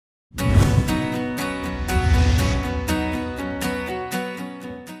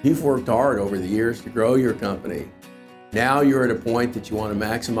You've worked hard over the years to grow your company. Now you're at a point that you want to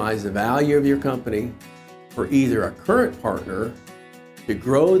maximize the value of your company for either a current partner to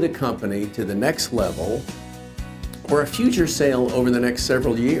grow the company to the next level or a future sale over the next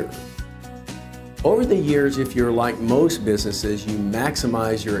several years. Over the years, if you're like most businesses, you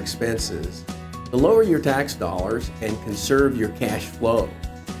maximize your expenses to lower your tax dollars and conserve your cash flow.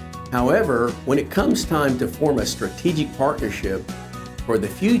 However, when it comes time to form a strategic partnership for the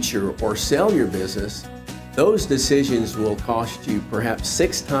future or sell your business, those decisions will cost you perhaps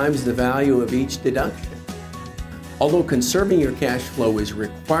 6 times the value of each deduction. Although conserving your cash flow is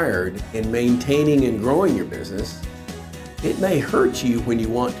required in maintaining and growing your business, it may hurt you when you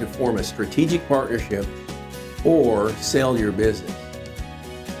want to form a strategic partnership or sell your business.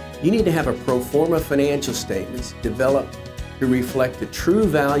 You need to have a pro forma financial statements developed to reflect the true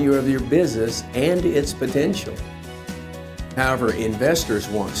value of your business and its potential. However, investors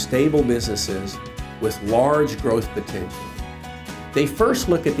want stable businesses with large growth potential. They first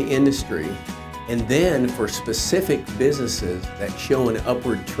look at the industry and then for specific businesses that show an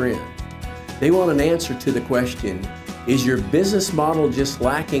upward trend. They want an answer to the question, is your business model just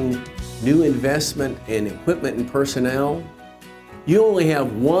lacking new investment in equipment and personnel? You only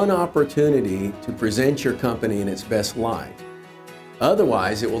have one opportunity to present your company in its best light.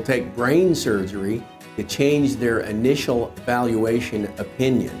 Otherwise, it will take brain surgery to change their initial valuation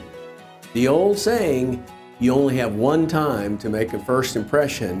opinion. The old saying, you only have one time to make a first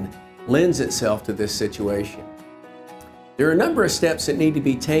impression, lends itself to this situation. There are a number of steps that need to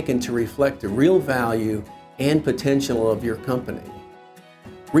be taken to reflect the real value and potential of your company.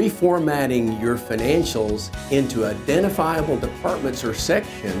 Reformatting your financials into identifiable departments or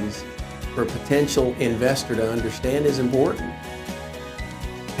sections for a potential investor to understand is important.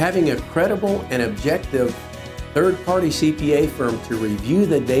 Having a credible and objective third-party CPA firm to review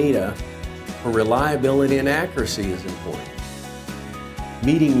the data for reliability and accuracy is important.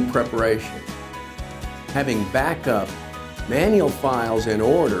 Meeting preparation. Having backup manual files in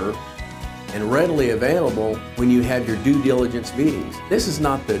order and readily available when you have your due diligence meetings. This is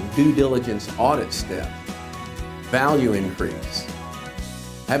not the due diligence audit step. Value increase.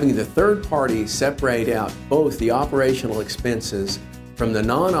 Having the third party separate out both the operational expenses from the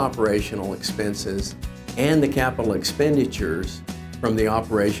non-operational expenses and the capital expenditures from the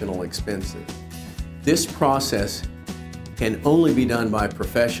operational expenses. This process can only be done by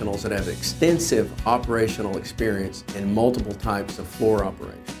professionals that have extensive operational experience in multiple types of floor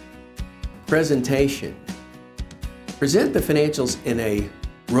operations. Presentation. Present the financials in a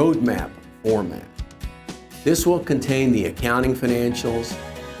roadmap format. This will contain the accounting financials,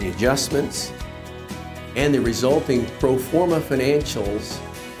 the adjustments, and the resulting pro forma financials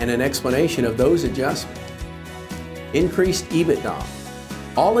and an explanation of those adjustments. Increased EBITDA.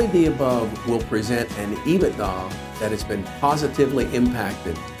 All of the above will present an EBITDA that has been positively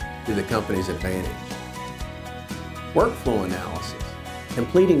impacted to the company's advantage. Workflow analysis.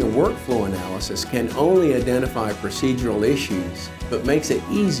 Completing a workflow analysis can only identify procedural issues, but makes it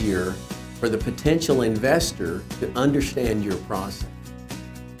easier for the potential investor to understand your process.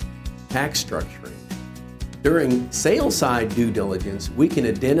 Tax structuring. During sales-side due diligence, we can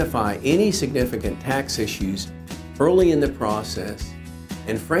identify any significant tax issues early in the process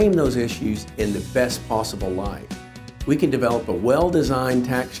and frame those issues in the best possible light. We can develop a well-designed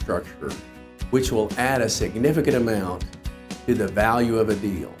tax structure which will add a significant amount to the value of a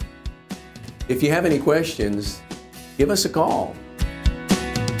deal. If you have any questions, give us a call.